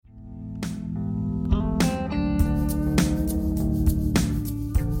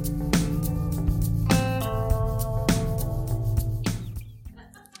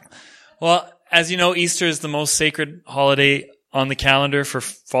Well, as you know, Easter is the most sacred holiday on the calendar for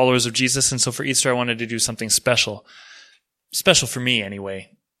followers of Jesus. And so for Easter, I wanted to do something special. Special for me,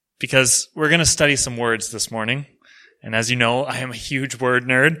 anyway. Because we're going to study some words this morning. And as you know, I am a huge word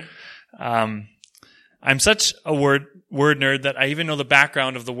nerd. I'm such a word nerd that I even know the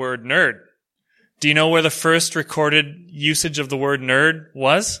background of the word nerd. Do you know where the first recorded usage of the word nerd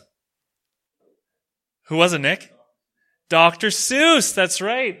was? Who was it, Nick? Dr. Seuss, that's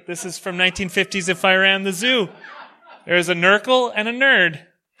right. This is from 1950s If I Ran the Zoo. There's a Nurgle and a nerd.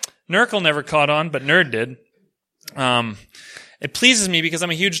 Nurgle never caught on, but nerd did. It pleases me because I'm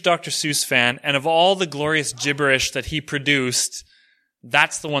a huge Dr. Seuss fan, and of all the glorious gibberish that he produced,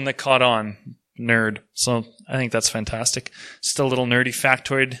 that's the one that caught on, nerd. So I think that's fantastic. Just a little nerdy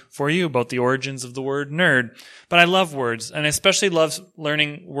factoid for you about the origins of the word nerd. But I love words, and I especially love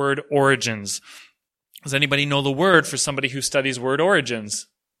learning word origins. Does anybody know the word for somebody who studies word origins?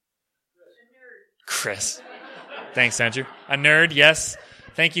 Chris. Thanks, Andrew. A nerd, yes.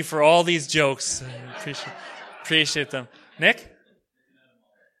 Thank you for all these jokes. I appreciate them. Nick?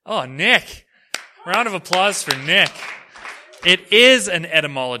 Oh, Nick. Round of applause for Nick. It is an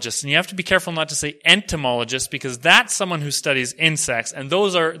etymologist, and you have to be careful not to say entomologist because that's someone who studies insects, and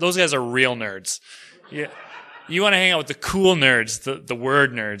those guys are real nerds. Yeah. You want to hang out with the cool nerds, the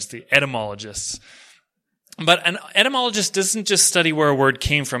word nerds, the etymologists. But an etymologist doesn't just study where a word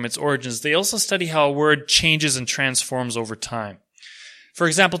came from, its origins. They also study how a word changes and transforms over time. For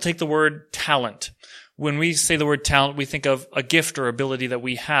example, take the word talent. When we say the word talent, we think of a gift or ability that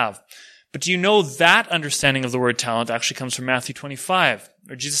we have. But do you know that understanding of the word talent actually comes from Matthew 25,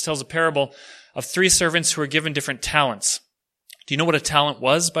 where Jesus tells a parable of 3 servants who are given different talents. Do you know what a talent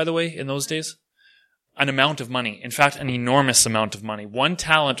was, by the way, in those days? An amount of money. In fact, an enormous amount of money. 1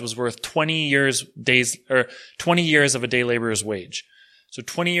 talent was worth 20 years of a day laborer's wage. So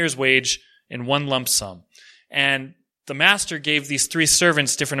 20 years' wage in one lump sum. And the master gave these 3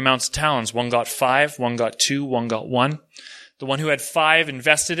 servants different amounts of talents. One got 5, one got 2, one got 1. The one who had 5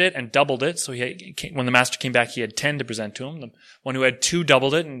 invested it and doubled it. So when the master came back, he had 10 to present to him. The one who had 2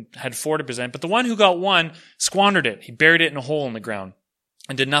 doubled it and had 4 to present. But the one who got 1 squandered it. He buried it in a hole in the ground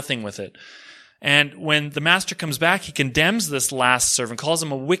and did nothing with it. And when the master comes back, he condemns this last servant, calls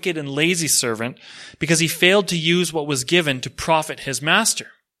him a wicked and lazy servant because he failed to use what was given to profit his master.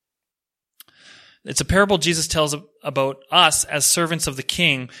 It's a parable Jesus tells about us as servants of the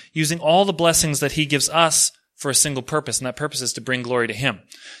king, using all the blessings that he gives us for a single purpose, and that purpose is to bring glory to him.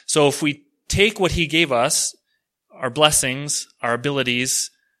 So if we take what he gave us, our blessings, our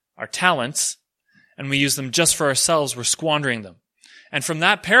abilities, our talents, and we use them just for ourselves, we're squandering them. And from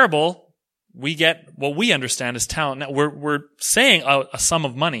that parable, we get what we understand as talent. Now, we're saying a sum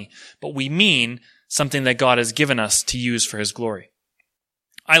of money, but we mean something that God has given us to use for his glory.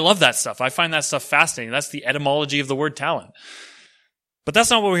 I love that stuff. I find that stuff fascinating. That's the etymology of the word talent. But that's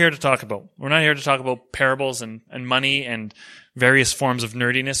not what we're here to talk about. We're not here to talk about parables and money and various forms of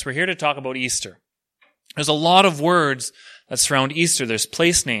nerdiness. We're here to talk about Easter. There's a lot of words that surround Easter. There's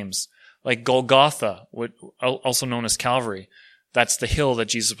place names like Golgotha, also known as Calvary. That's the hill that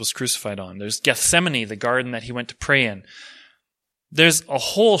Jesus was crucified on. There's Gethsemane, the garden that he went to pray in. There's a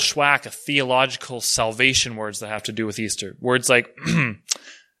whole schwack of theological salvation words that have to do with Easter. Words like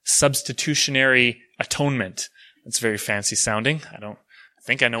substitutionary atonement. That's very fancy sounding. I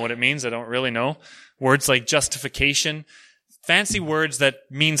think I know what it means. I don't really know. Words like justification. Fancy words that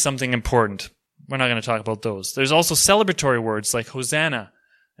mean something important. We're not going to talk about those. There's also celebratory words like Hosanna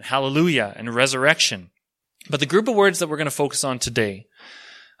and Hallelujah and resurrection. But the group of words that we're going to focus on today,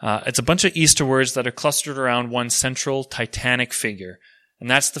 it's a bunch of Easter words that are clustered around one central titanic figure, and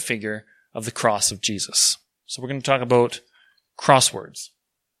that's the figure of the cross of Jesus. So we're going to talk about crosswords.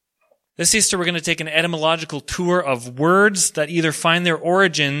 This Easter, we're going to take an etymological tour of words that either find their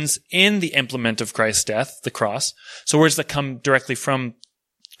origins in the implement of Christ's death, the cross, so words that come directly from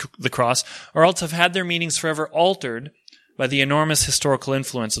the cross, or else have had their meanings forever altered by the enormous historical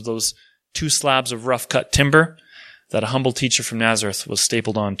influence of those 2 slabs of rough-cut timber that a humble teacher from Nazareth was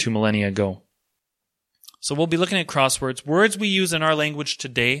stapled on 2 millennia ago. So we'll be looking at crosswords, words we use in our language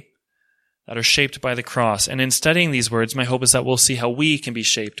today that are shaped by the cross. And in studying these words, my hope is that we'll see how we can be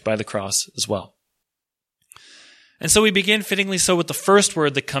shaped by the cross as well. And so we begin fittingly so with the first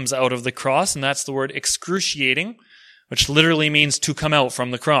word that comes out of the cross, and that's the word excruciating, which literally means to come out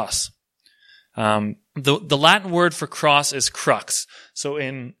from the cross. The Latin word for cross is crux. So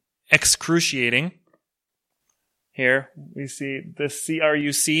in excruciating, here we see the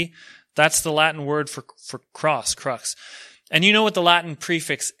C-R-U-C. That's the Latin word for cross, crux. And you know what the Latin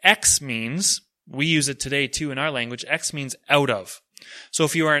prefix X means? We use it today too in our language. X means out of. So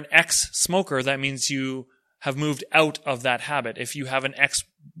if you are an ex-smoker, that means you have moved out of that habit. If you have an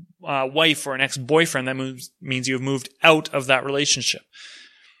ex-wife or an ex-boyfriend, that means you have moved out of that relationship.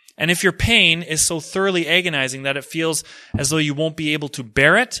 And if your pain is so thoroughly agonizing that it feels as though you won't be able to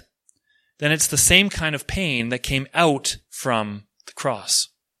bear it, then it's the same kind of pain that came out from the cross.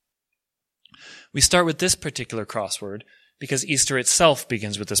 We start with this particular crossword because Easter itself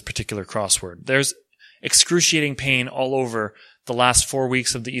begins with this particular crossword. There's excruciating pain all over the last 4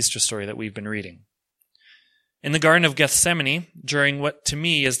 weeks of the Easter story that we've been reading. In the Garden of Gethsemane, during what to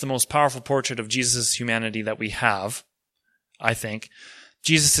me is the most powerful portrait of Jesus' humanity that we have, I think,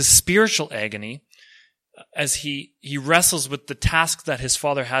 Jesus' spiritual agony, as he wrestles with the task that his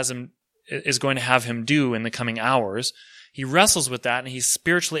Father is going to have him do in the coming hours, he wrestles with that, and he's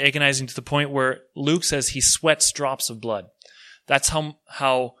spiritually agonizing to the point where Luke says he sweats drops of blood. That's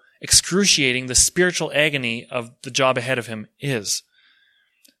how excruciating the spiritual agony of the job ahead of him is.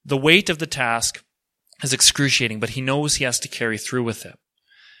 The weight of the task is excruciating, but he knows he has to carry through with it.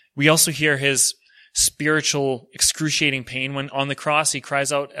 We also hear his spiritual excruciating pain when on the cross he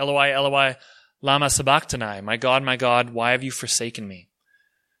cries out, Eloi, Eloi, lama sabachthani, my God, why have you forsaken me?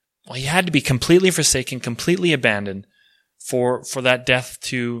 Well, he had to be completely forsaken, completely abandoned for that death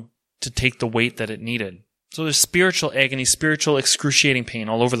to take the weight that it needed. So there's spiritual agony, spiritual excruciating pain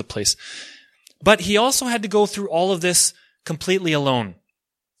all over the place. But he also had to go through all of this completely alone,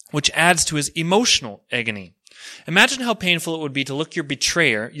 which adds to his emotional agony. Imagine how painful it would be to look your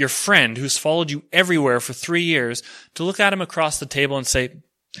betrayer, your friend who's followed you everywhere for 3 years, to look at him across the table and say,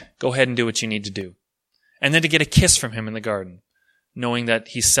 go ahead and do what you need to do. And then to get a kiss from him in the garden, knowing that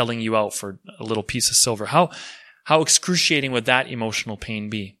he's selling you out for a little piece of silver. How excruciating would that emotional pain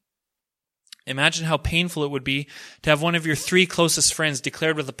be? Imagine how painful it would be to have one of your 3 closest friends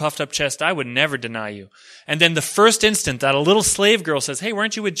declared with a puffed up chest, I would never deny you. And then the first instant that a little slave girl says, hey,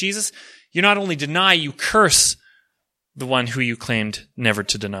 weren't you with Jesus? You not only deny, you curse the one who you claimed never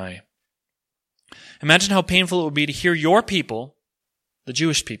to deny. Imagine how painful it would be to hear your people, the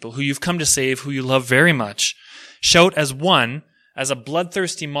Jewish people, who you've come to save, who you love very much, shout as a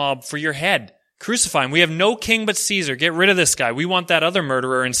bloodthirsty mob for your head. Crucify him. We have no king but Caesar. Get rid of this guy. We want that other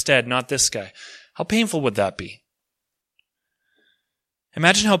murderer instead, not this guy. How painful would that be?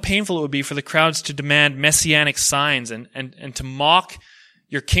 Imagine how painful it would be for the crowds to demand messianic signs and to mock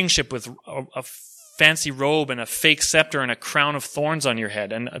your kingship with a fancy robe and a fake scepter and a crown of thorns on your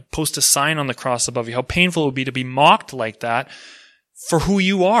head and post a sign on the cross above you. How painful it would be to be mocked like that for who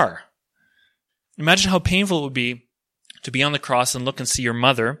you are. Imagine how painful it would be to be on the cross and look and see your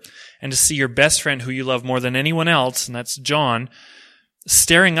mother and to see your best friend who you love more than anyone else, and that's John,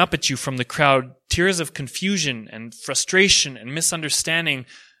 staring up at you from the crowd, tears of confusion and frustration and misunderstanding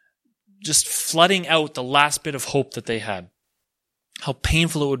just flooding out the last bit of hope that they had. How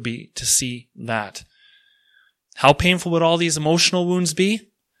painful it would be to see that. How painful would all these emotional wounds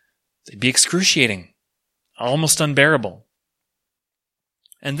be? They'd be excruciating, almost unbearable.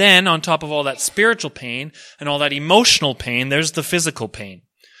 And then, on top of all that spiritual pain and all that emotional pain, there's the physical pain.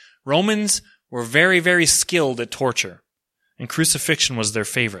 Romans were very, very skilled at torture, and crucifixion was their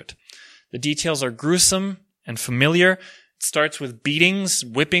favorite. The details are gruesome and familiar. It starts with beatings,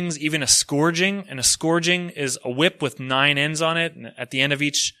 whippings, even a scourging. And a scourging is a whip with 9 ends on it, and at the end of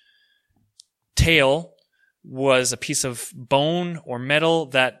each tail was a piece of bone or metal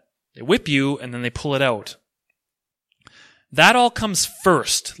that they whip you, and then they pull it out. That all comes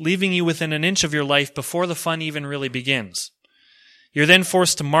first, leaving you within an inch of your life before the fun even really begins. You're then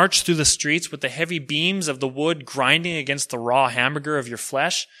forced to march through the streets with the heavy beams of the wood grinding against the raw hamburger of your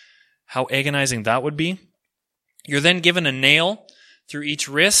flesh. How agonizing that would be. You're then given a nail through each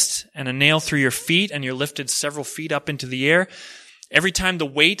wrist and a nail through your feet, and you're lifted several feet up into the air. Every time the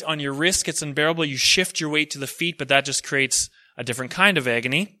weight on your wrist gets unbearable, you shift your weight to the feet, but that just creates a different kind of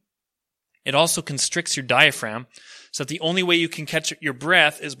agony. It also constricts your diaphragm, so that the only way you can catch your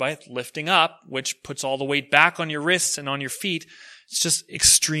breath is by lifting up, which puts all the weight back on your wrists and on your feet. It's just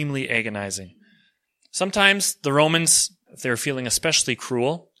extremely agonizing. Sometimes the Romans, if they were feeling especially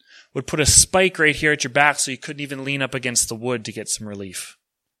cruel, would put a spike right here at your back so you couldn't even lean up against the wood to get some relief.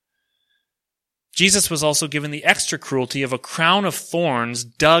 Jesus was also given the extra cruelty of a crown of thorns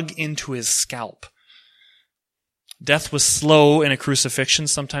dug into his scalp. Death was slow in a crucifixion,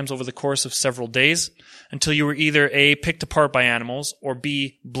 sometimes over the course of several days, until you were either A, picked apart by animals, or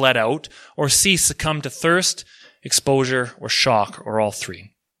B, bled out, or C, succumbed to thirst, exposure, or shock, or all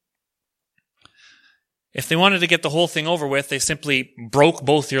three. If they wanted to get the whole thing over with, they simply broke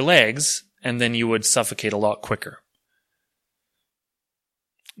both your legs, and then you would suffocate a lot quicker.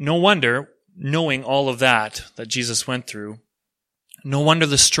 No wonder, knowing all of that Jesus went through, No wonder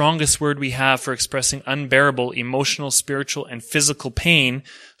the strongest word we have for expressing unbearable emotional, spiritual, and physical pain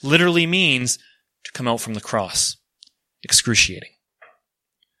literally means to come out from the cross. Excruciating.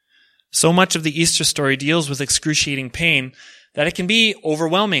 So much of the Easter story deals with excruciating pain that it can be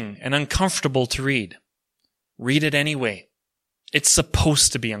overwhelming and uncomfortable to read. Read it anyway. It's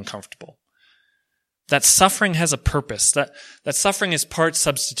supposed to be uncomfortable. That suffering has a purpose. That suffering is part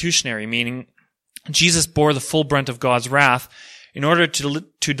substitutionary, meaning Jesus bore the full brunt of God's wrath in order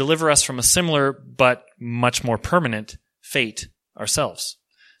to deliver us from a similar but much more permanent fate ourselves.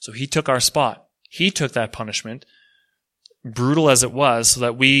 So he took our spot. He took that punishment, brutal as it was, so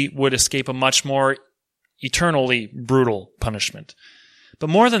that we would escape a much more eternally brutal punishment. But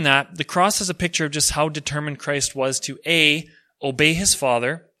more than that, the cross is a picture of just how determined Christ was to A, obey his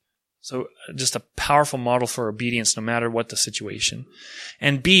Father, so just a powerful model for obedience no matter what the situation,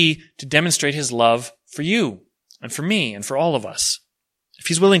 and B, to demonstrate his love for you and for me and for all of us. If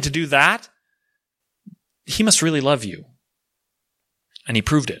he's willing to do that, he must really love you. And he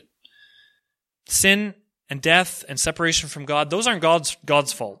proved it. Sin and death and separation from God, those aren't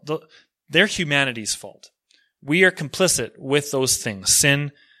God's fault. They're humanity's fault. We are complicit with those things.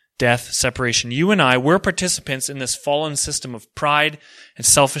 Sin, death, separation. You and I, we're participants in this fallen system of pride and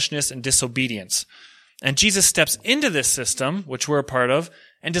selfishness and disobedience. And Jesus steps into this system, which we're a part of,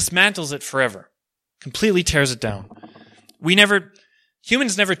 and dismantles it forever. Completely tears it down.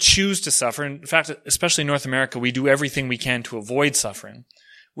 Humans never choose to suffer. In fact, especially in North America, we do everything we can to avoid suffering.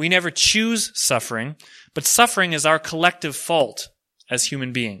 We never choose suffering, but suffering is our collective fault as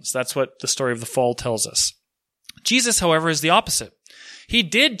human beings. That's what the story of the fall tells us. Jesus, however, is the opposite. He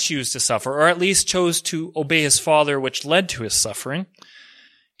did choose to suffer, or at least chose to obey his Father, which led to his suffering.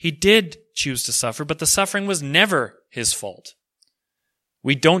 He did choose to suffer, but the suffering was never his fault.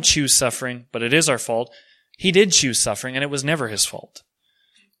 We don't choose suffering, but it is our fault. He did choose suffering, and it was never his fault.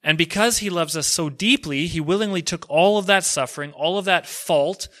 And because he loves us so deeply, he willingly took all of that suffering, all of that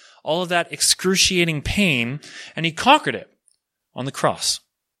fault, all of that excruciating pain, and he conquered it on the cross.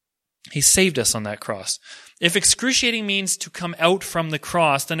 He saved us on that cross. If excruciating means to come out from the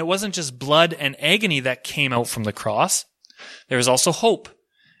cross, then it wasn't just blood and agony that came out from the cross. There was also hope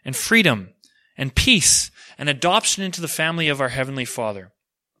and freedom and peace and adoption into the family of our Heavenly Father.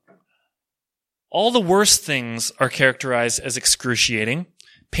 All the worst things are characterized as excruciating,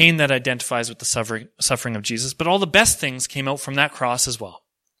 pain that identifies with the suffering of Jesus, but all the best things came out from that cross as well.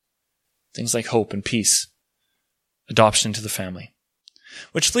 Things like hope and peace, adoption into the family.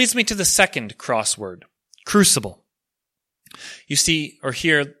 Which leads me to the second crossword, crucible. You see or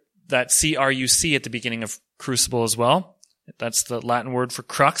hear that C-R-U-C at the beginning of crucible as well. That's the Latin word for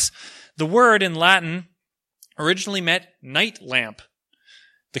crux. The word in Latin originally meant night lamp.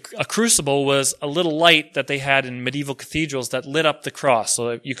 A crucible was a little light that they had in medieval cathedrals that lit up the cross so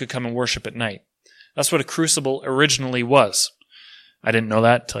that you could come and worship at night. That's what a crucible originally was. I didn't know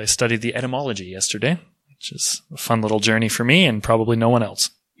that until I studied the etymology yesterday, which is a fun little journey for me and probably no one else.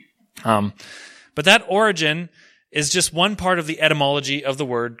 But that origin is just one part of the etymology of the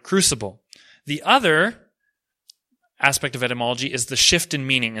word crucible. The other aspect of etymology is the shift in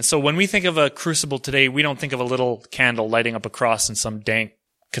meaning. And so when we think of a crucible today, we don't think of a little candle lighting up a cross in some dank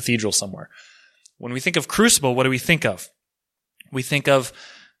cathedral somewhere. When we think of crucible, what do we think of? We think of,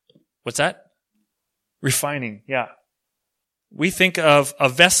 what's that? Refining, yeah. We think of a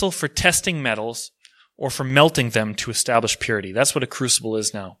vessel for testing metals or for melting them to establish purity. That's what a crucible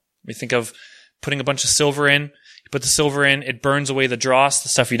is now. We think of putting a bunch of silver in. You put the silver in, it burns away the dross, the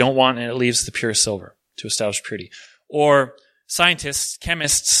stuff you don't want, and it leaves the pure silver to establish purity. Or scientists,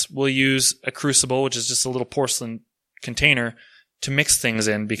 chemists will use a crucible, which is just a little porcelain container, to mix things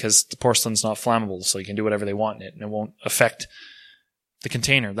in because the porcelain's not flammable, so you can do whatever they want in it, and it won't affect the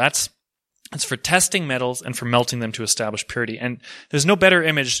container. That's for testing metals and for melting them to establish purity. And there's no better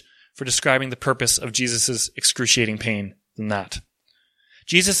image for describing the purpose of Jesus' excruciating pain than that.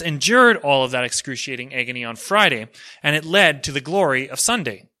 Jesus endured all of that excruciating agony on Friday, and it led to the glory of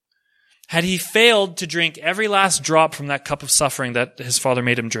Sunday. Had he failed to drink every last drop from that cup of suffering that his Father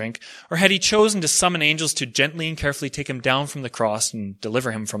made him drink, or had he chosen to summon angels to gently and carefully take him down from the cross and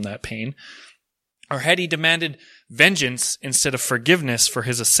deliver him from that pain, or had he demanded vengeance instead of forgiveness for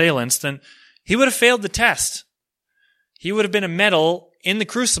his assailants, then he would have failed the test. He would have been a metal in the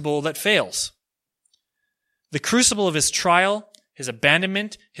crucible that fails. The crucible of his trial, his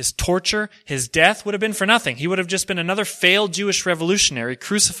abandonment, his torture, his death would have been for nothing. He would have just been another failed Jewish revolutionary,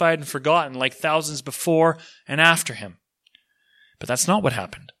 crucified and forgotten like thousands before and after him. But that's not what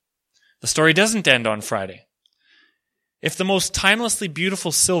happened. The story doesn't end on Friday. If the most timelessly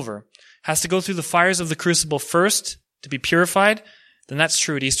beautiful silver has to go through the fires of the crucible first to be purified, then that's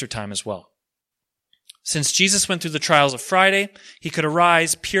true at Easter time as well. Since Jesus went through the trials of Friday, he could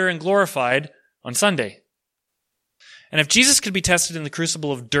arise pure and glorified on Sunday. And if Jesus could be tested in the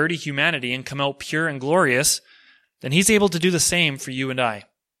crucible of dirty humanity and come out pure and glorious, then he's able to do the same for you and I.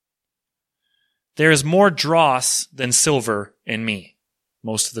 There is more dross than silver in me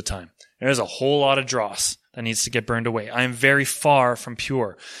most of the time. There's a whole lot of dross that needs to get burned away. I am very far from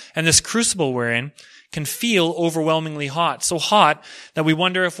pure. And this crucible we're in can feel overwhelmingly hot, so hot that we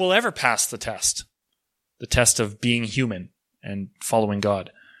wonder if we'll ever pass the test of being human and following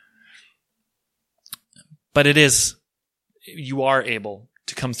God. But you are able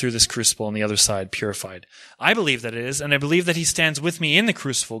to come through this crucible on the other side purified. I believe that it is, and I believe that he stands with me in the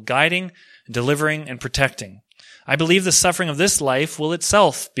crucible, guiding, delivering, and protecting. I believe the suffering of this life will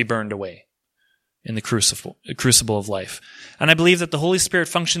itself be burned away in the crucible of life. And I believe that the Holy Spirit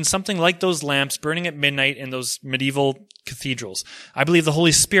functions something like those lamps burning at midnight in those medieval cathedrals. I believe the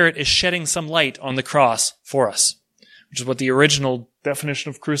Holy Spirit is shedding some light on the cross for us, which is what the original definition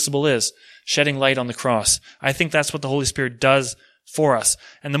of crucible is, shedding light on the cross. I think that's what the Holy Spirit does for us.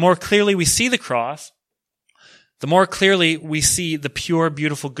 And the more clearly we see the cross, the more clearly we see the pure,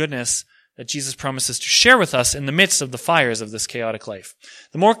 beautiful goodness that Jesus promises to share with us in the midst of the fires of this chaotic life.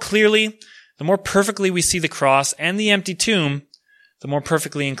 The more clearly, the more perfectly we see the cross and the empty tomb, the more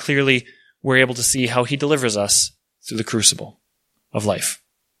perfectly and clearly we're able to see how he delivers us through the crucible of life.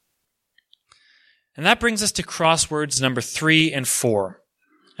 And that brings us to crosswords number 3 and 4.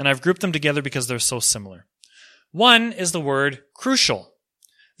 And I've grouped them together because they're so similar. One is the word crucial.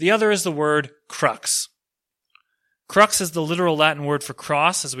 The other is the word crux. Crux is the literal Latin word for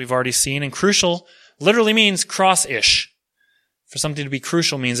cross, as we've already seen, and crucial literally means cross-ish. For something to be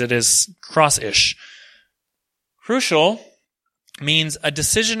crucial means it is cross-ish. Crucial means a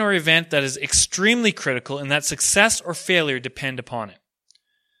decision or event that is extremely critical and that success or failure depend upon it.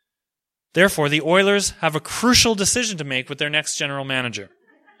 Therefore, the Oilers have a crucial decision to make with their next general manager.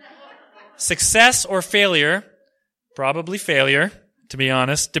 Success or failure, probably failure, to be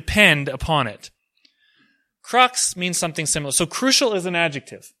honest, depend upon it. Crux means something similar. So crucial is an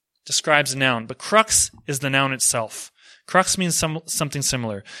adjective, describes a noun, but crux is the noun itself. Crux means something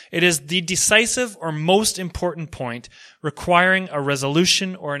similar. It is the decisive or most important point requiring a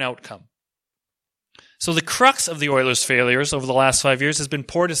resolution or an outcome. So the crux of the Oilers' failures over the last 5 years has been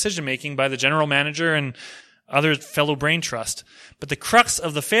poor decision-making by the general manager and other fellow brain trust. But the crux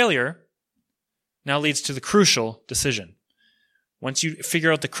of the failure now leads to the crucial decision. Once you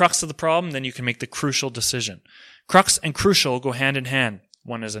figure out the crux of the problem, then you can make the crucial decision. Crux and crucial go hand in hand.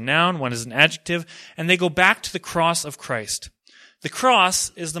 One is a noun, one is an adjective, and they go back to the cross of Christ. The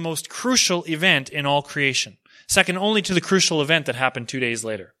cross is the most crucial event in all creation, second only to the crucial event that happened 2 days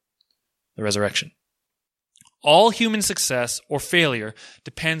later, the resurrection. All human success or failure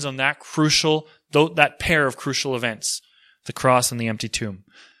depends on that pair of crucial events, the cross and the empty tomb.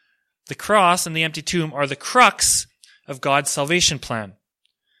 The cross and the empty tomb are the crux of God's salvation plan.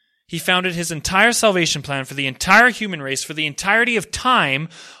 He founded his entire salvation plan for the entire human race, for the entirety of time,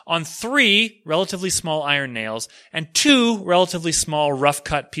 on 3 relatively small iron nails and 2 relatively small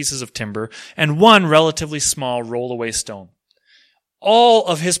rough-cut pieces of timber and 1 relatively small roll-away stone. All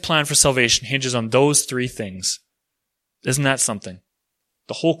of his plan for salvation hinges on those 3 things. Isn't that something?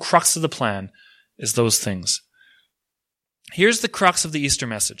 The whole crux of the plan is those things. Here's the crux of the Easter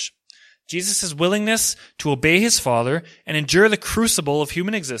message. Jesus' willingness to obey his Father and endure the crucible of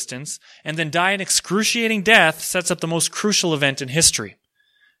human existence and then die an excruciating death sets up the most crucial event in history.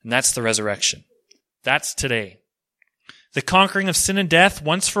 And that's the resurrection. That's today. The conquering of sin and death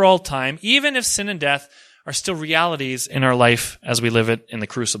once for all time, even if sin and death are still realities in our life as we live it in the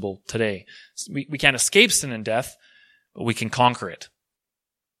crucible today. We can't escape sin and death, but we can conquer it.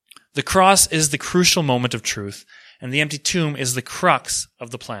 The cross is the crucial moment of truth, and the empty tomb is the crux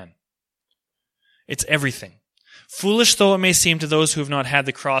of the plan. It's everything. Foolish though it may seem to those who have not had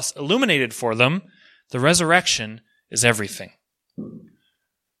the cross illuminated for them, the resurrection is everything.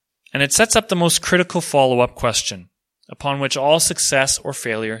 And it sets up the most critical follow-up question, upon which all success or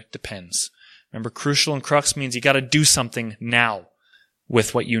failure depends. Remember, crucial and crux means you got to do something now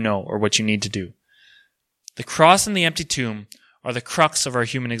with what you know or what you need to do. The cross and the empty tomb are the crux of our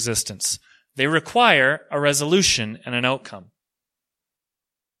human existence. They require a resolution and an outcome.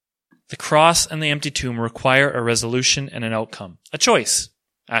 The cross and the empty tomb require a resolution and an outcome. A choice,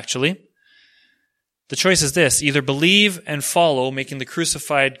 actually. The choice is this: either believe and follow, making the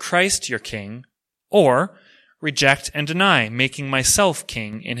crucified Christ your king, or reject and deny, making myself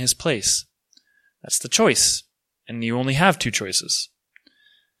king in his place. That's the choice. And you only have 2 choices.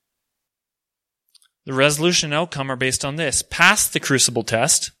 The resolution and outcome are based on this: pass the crucible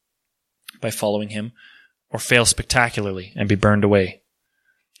test by following him, or fail spectacularly and be burned away.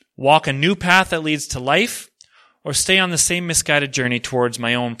 Walk a new path that leads to life, or stay on the same misguided journey towards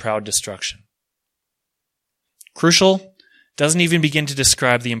my own proud destruction. Crucial doesn't even begin to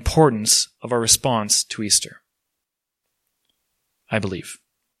describe the importance of our response to Easter, I believe.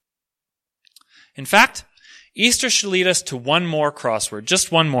 In fact, Easter should lead us to one more crossword,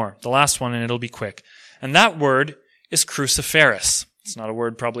 just one more, the last one, and it'll be quick. And that word is cruciferous. It's not a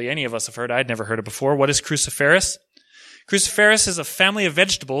word probably any of us have heard. I'd never heard it before. What is cruciferous? Cruciferous is a family of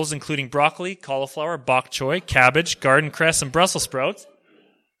vegetables including broccoli, cauliflower, bok choy, cabbage, garden cress, and Brussels sprouts,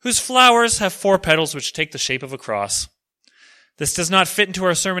 whose flowers have 4 petals which take the shape of a cross. This does not fit into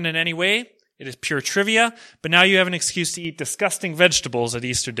our sermon in any way. It is pure trivia, but now you have an excuse to eat disgusting vegetables at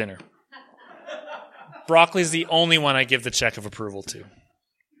Easter dinner. Broccoli is the only one I give the check of approval to.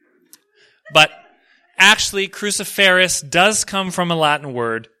 But actually, cruciferous does come from a Latin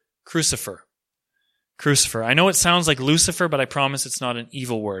word, crucifer. Crucifer. I know it sounds like Lucifer, but I promise it's not an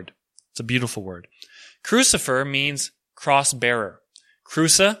evil word. It's a beautiful word. Crucifer means cross bearer.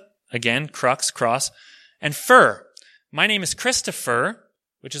 Cruca, again, crux, cross, and fer. My name is Christopher,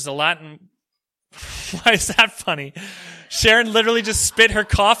 which is a Latin... Why is that funny? Sharon literally just spit her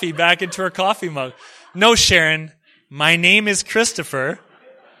coffee back into her coffee mug. No, Sharon, my name is Christopher.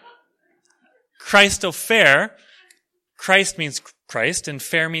 Christopher. Christ means Christ, and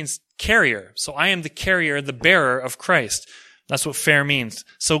fair means carrier. So I am the carrier, the bearer of Christ. That's what fair means.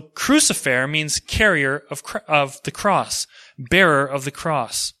 So crucifer means carrier of the cross, bearer of the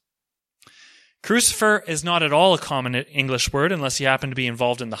cross. Crucifer is not at all a common English word unless you happen to be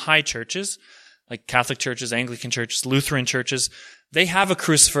involved in the high churches, like Catholic churches, Anglican churches, Lutheran churches. They have a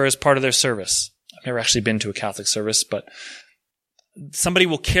crucifer as part of their service. I've never actually been to a Catholic service, but somebody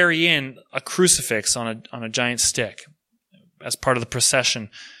will carry in a crucifix on a giant stick as part of the procession.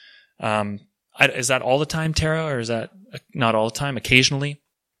 Is that all the time, Tara, or is that not all the time, occasionally?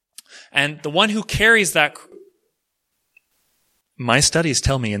 And the one who carries that... My studies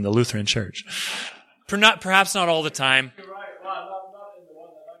tell me in the Lutheran church. Perhaps not all the time.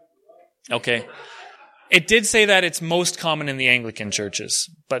 Okay. It did say that it's most common in the Anglican churches,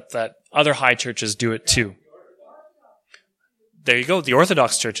 but that other high churches do it too. There you go. The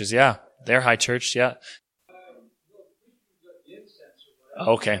Orthodox churches, yeah. Their high church, yeah.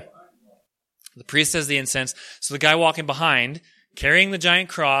 Okay. The priest has the incense. So the guy walking behind, carrying the giant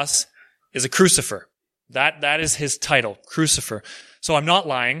cross, is a crucifer. That is his title, crucifer. So I'm not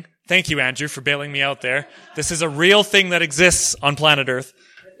lying. Thank you, Andrew, for bailing me out there. This is a real thing that exists on planet Earth.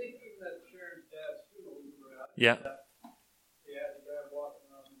 I think even that Sharon's dad, too, when we were out. Yeah. They had the guy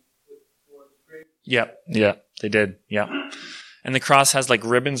walking around with draped. Yeah, they did. Yeah. And the cross has like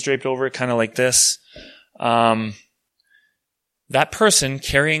ribbons draped over it, kind of like this. That person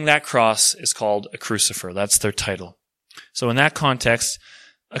carrying that cross is called a crucifer. That's their title. So in that context,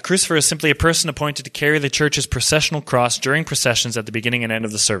 a crucifer is simply a person appointed to carry the church's processional cross during processions at the beginning and end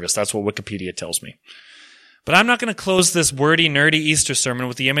of the service. That's what Wikipedia tells me. But I'm not going to close this wordy, nerdy Easter sermon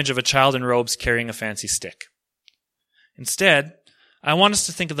with the image of a child in robes carrying a fancy stick. Instead, I want us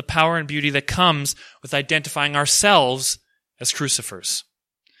to think of the power and beauty that comes with identifying ourselves as crucifers.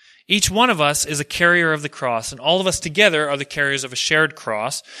 Each one of us is a carrier of the cross, and all of us together are the carriers of a shared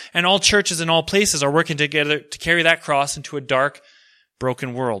cross, and all churches in all places are working together to carry that cross into a dark,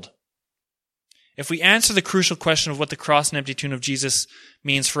 broken world. If we answer the crucial question of what the cross and empty tomb of Jesus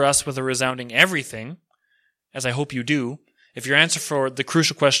means for us with a resounding everything, as I hope you do, if your answer for the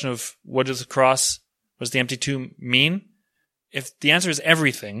crucial question of what does the cross, what does the empty tomb mean, if the answer is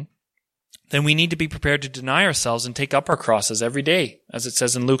everything, then we need to be prepared to deny ourselves and take up our crosses every day, as it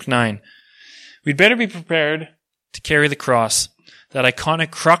says in Luke 9. We'd better be prepared to carry the cross, that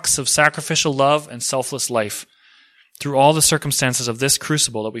iconic crux of sacrificial love and selfless life, through all the circumstances of this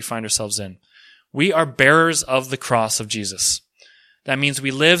crucible that we find ourselves in. We are bearers of the cross of Jesus. That means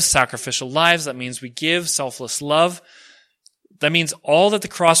we live sacrificial lives. That means we give selfless love. That means all that the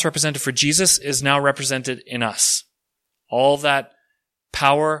cross represented for Jesus is now represented in us. All that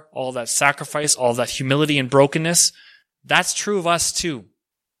power, all that sacrifice, all that humility and brokenness, that's true of us too.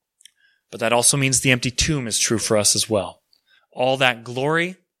 But that also means the empty tomb is true for us as well. All that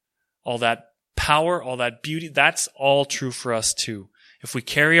glory, all that power, all that beauty, that's all true for us too. If we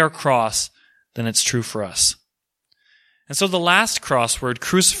carry our cross, then it's true for us. And so the last crossword,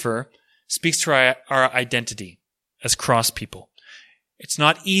 crucifer, speaks to our identity as cross people. It's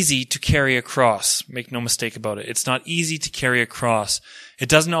not easy to carry a cross. Make no mistake about it. It's not easy to carry a cross. It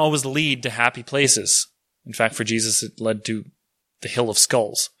doesn't always lead to happy places. In fact, for Jesus, it led to the Hill of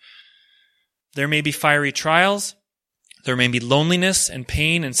Skulls. There may be fiery trials. There may be loneliness and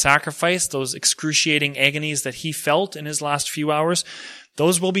pain and sacrifice, those excruciating agonies that he felt in his last few hours.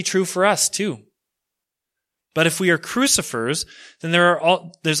 Those will be true for us too. But if we are crucifers, then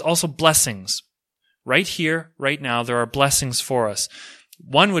there's also blessings. Right here, right now, there are blessings for us.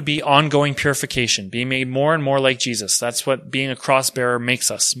 One would be ongoing purification, being made more and more like Jesus. That's what being a cross bearer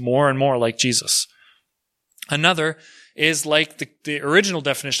makes us, more and more like Jesus. Another is like the original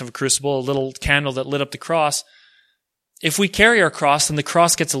definition of a crucible, a little candle that lit up the cross. If we carry our cross, then the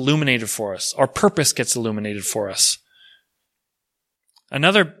cross gets illuminated for us. Our purpose gets illuminated for us.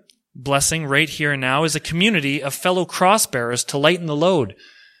 Another blessing right here and now is a community of fellow cross bearers to lighten the load.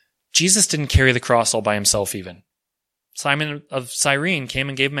 Jesus didn't carry the cross all by himself even. Simon of Cyrene came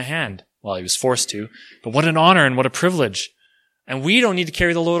and gave him a hand. Well, he was forced to, but what an honor and what a privilege. And we don't need to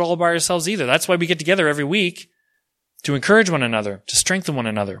carry the load all by ourselves either. That's why we get together every week to encourage one another, to strengthen one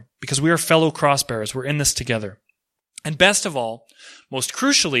another, because we are fellow cross bearers. We're in this together. And best of all, most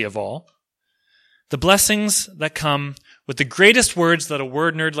crucially of all, the blessings that come with the greatest words that a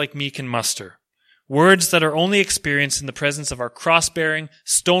word nerd like me can muster. Words that are only experienced in the presence of our cross-bearing,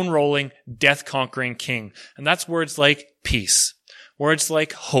 stone-rolling, death-conquering King. And that's words like peace, words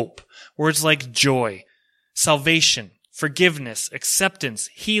like hope, words like joy, salvation, forgiveness, acceptance,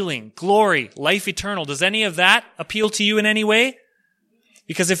 healing, glory, life eternal. Does any of that appeal to you in any way?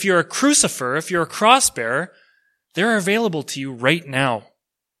 Because if you're a crucifer, if you're a cross-bearer, they're available to you right now.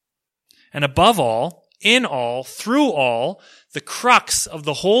 And above all, in all, through all, the crux of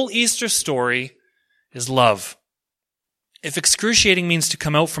the whole Easter story is love. If excruciating means to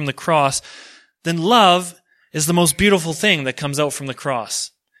come out from the cross, then love is the most beautiful thing that comes out from the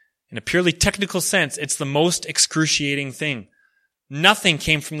cross. In a purely technical sense, it's the most excruciating thing. Nothing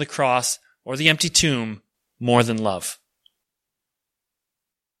came from the cross or the empty tomb more than love.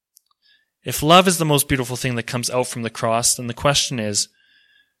 If love is the most beautiful thing that comes out from the cross, then the question is,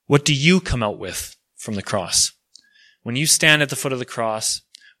 what do you come out with from the cross? When you stand at the foot of the cross,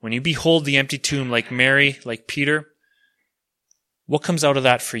 when you behold the empty tomb like Mary, like Peter, what comes out of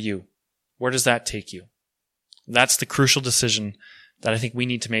that for you? Where does that take you? That's the crucial decision that I think we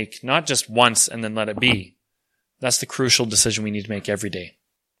need to make, not just once and then let it be. That's the crucial decision we need to make every day.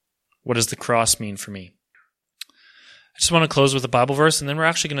 What does the cross mean for me? I just want to close with a Bible verse, and then we're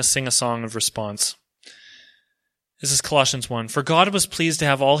actually going to sing a song of response. This is Colossians 1. For God was pleased to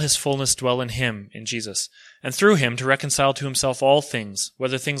have all his fullness dwell in him, in Jesus, and through him to reconcile to himself all things,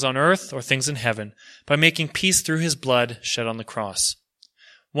 whether things on earth or things in heaven, by making peace through his blood shed on the cross.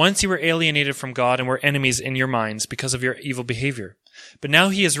 Once you were alienated from God and were enemies in your minds because of your evil behavior. But now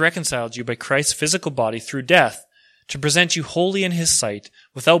he has reconciled you by Christ's physical body through death to present you holy in his sight,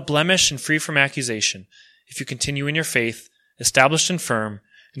 without blemish and free from accusation, if you continue in your faith, established and firm,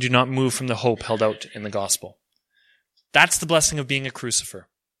 and do not move from the hope held out in the gospel. That's the blessing of being a crucifer.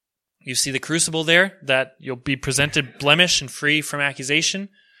 You see the crucible there, that you'll be presented blemish and free from accusation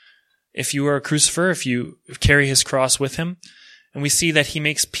if you are a crucifer, if you carry his cross with him. And we see that he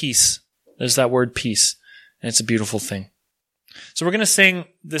makes peace. There's that word peace, and it's a beautiful thing. So we're going to sing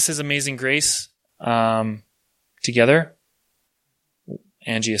This Is Amazing Grace together.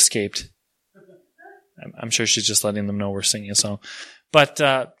 Angie escaped. I'm sure she's just letting them know we're singing a song. But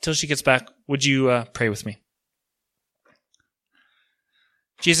till she gets back, would you pray with me?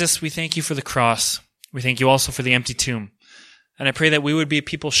 Jesus, we thank you for the cross. We thank you also for the empty tomb. And I pray that we would be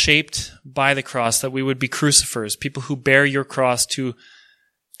people shaped by the cross, that we would be crucifers, people who bear your cross to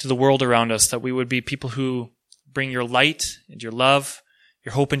the world around us, that we would be people who bring your light and your love,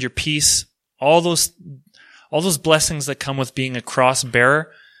 your hope and your peace, all those blessings that come with being a cross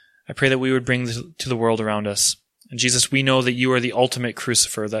bearer. I pray that we would bring to the world around us. And Jesus, we know that you are the ultimate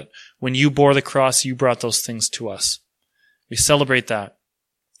crucifer, that when you bore the cross, you brought those things to us. We celebrate that.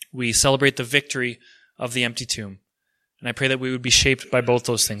 We celebrate the victory of the empty tomb. And I pray that we would be shaped by both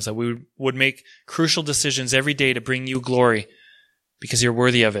those things, that we would make crucial decisions every day to bring you glory because you're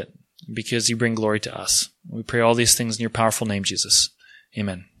worthy of it, because you bring glory to us. We pray all these things in your powerful name, Jesus.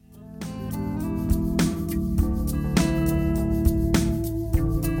 Amen.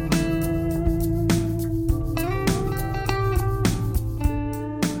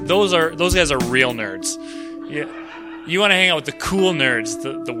 Those guys are real nerds. Yeah. You want to hang out with the cool nerds,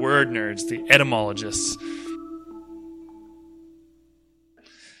 the word nerds, the etymologists.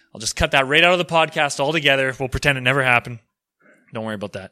 I'll just cut that right out of the podcast altogether. We'll pretend it never happened. Don't worry about that.